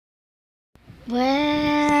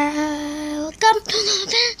Welcome to the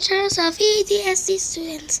adventures of EDSD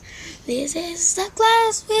students. This is the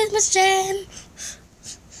class with Miss Jen.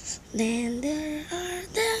 Then there are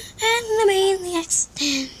the Animaniacs.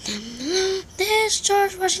 Then there's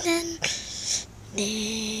George Washington.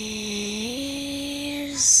 There's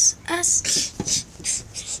us.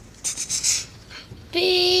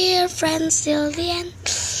 We're friends till the end.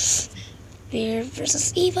 We're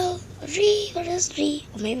versus evil. 3 versus 3.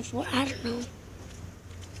 Or maybe 4. I don't know.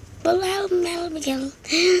 But Mel Miguel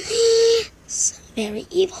is very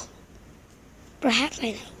evil. Perhaps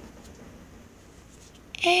I know.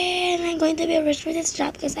 And I'm going to be rich with this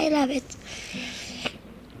job because I love it.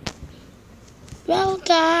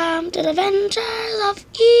 Welcome to the adventures of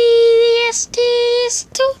EDSD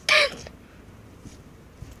student.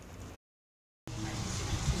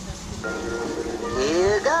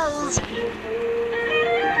 Here goes.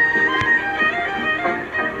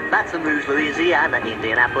 Baton Rouge, Louisiana,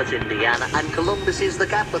 Indianapolis, Indiana, and Columbus is the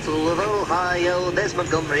capital of Ohio. There's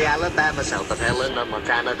Montgomery, Alabama, south of Helena,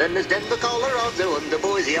 Montana. Then there's Denver, Colorado, under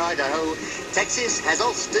Boise, Idaho. Texas has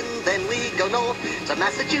Austin, then we go north to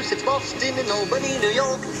Massachusetts, Boston, and Albany, New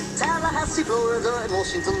York. Tallahassee, Florida, and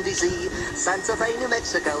Washington, D.C. Santa Fe, New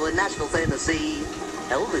Mexico, and Nashville, Tennessee.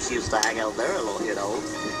 Elvis used to hang out there a lot, you know.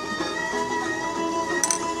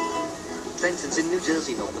 Trenton's in New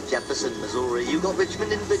Jersey, north of Jefferson, Missouri. You got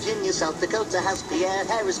Richmond in Virginia, South Dakota has Pierre,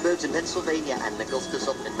 Harrisburg in Pennsylvania, and Augustus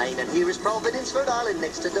up in Maine. And here is Providence, Rhode Island,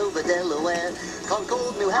 next to Dover, Delaware.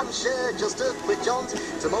 Concord, New Hampshire, just a quick jaunt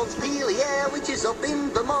to Montpelier, which is up in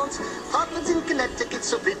Vermont. Hartford's in Connecticut,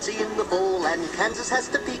 so pretty in the fall. And Kansas has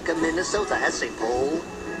Topeka, Minnesota has St. Paul.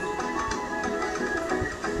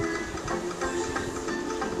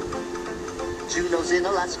 Juneau's in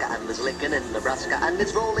Alaska, and there's Lincoln in Nebraska, and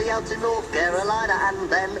it's Raleigh out in North Carolina, and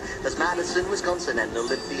then there's Madison, Wisconsin, and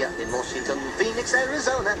Olympia in Washington, Phoenix,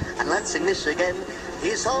 Arizona, and Lansing, Michigan.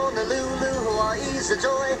 Here's Honolulu, Hawaii's a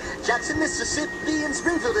joy, Jackson, Mississippi, and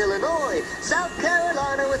Springfield, Illinois, South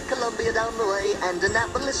Carolina with Columbia down the way, and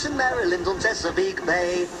Annapolis in Maryland on Chesapeake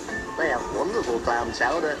Bay. They have wonderful clam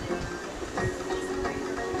chowder.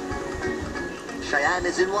 Cheyenne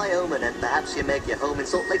is in Wyoming, and perhaps you make your home in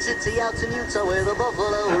Salt Lake City, out in Utah where the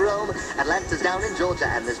buffalo roam. Atlanta's down in Georgia,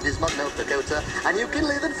 and there's Bismarck, North Dakota, and you can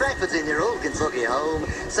live in Frankfort in your old Kentucky home.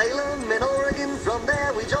 Salem in Oregon, from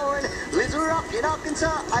there we join. Little Rock in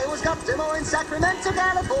Arkansas, Iowa's got Des Moines, Sacramento,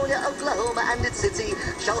 California, Oklahoma and its city,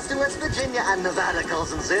 Charleston, West Virginia, and Nevada,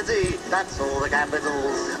 Carson City. That's all the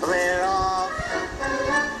capitals there are.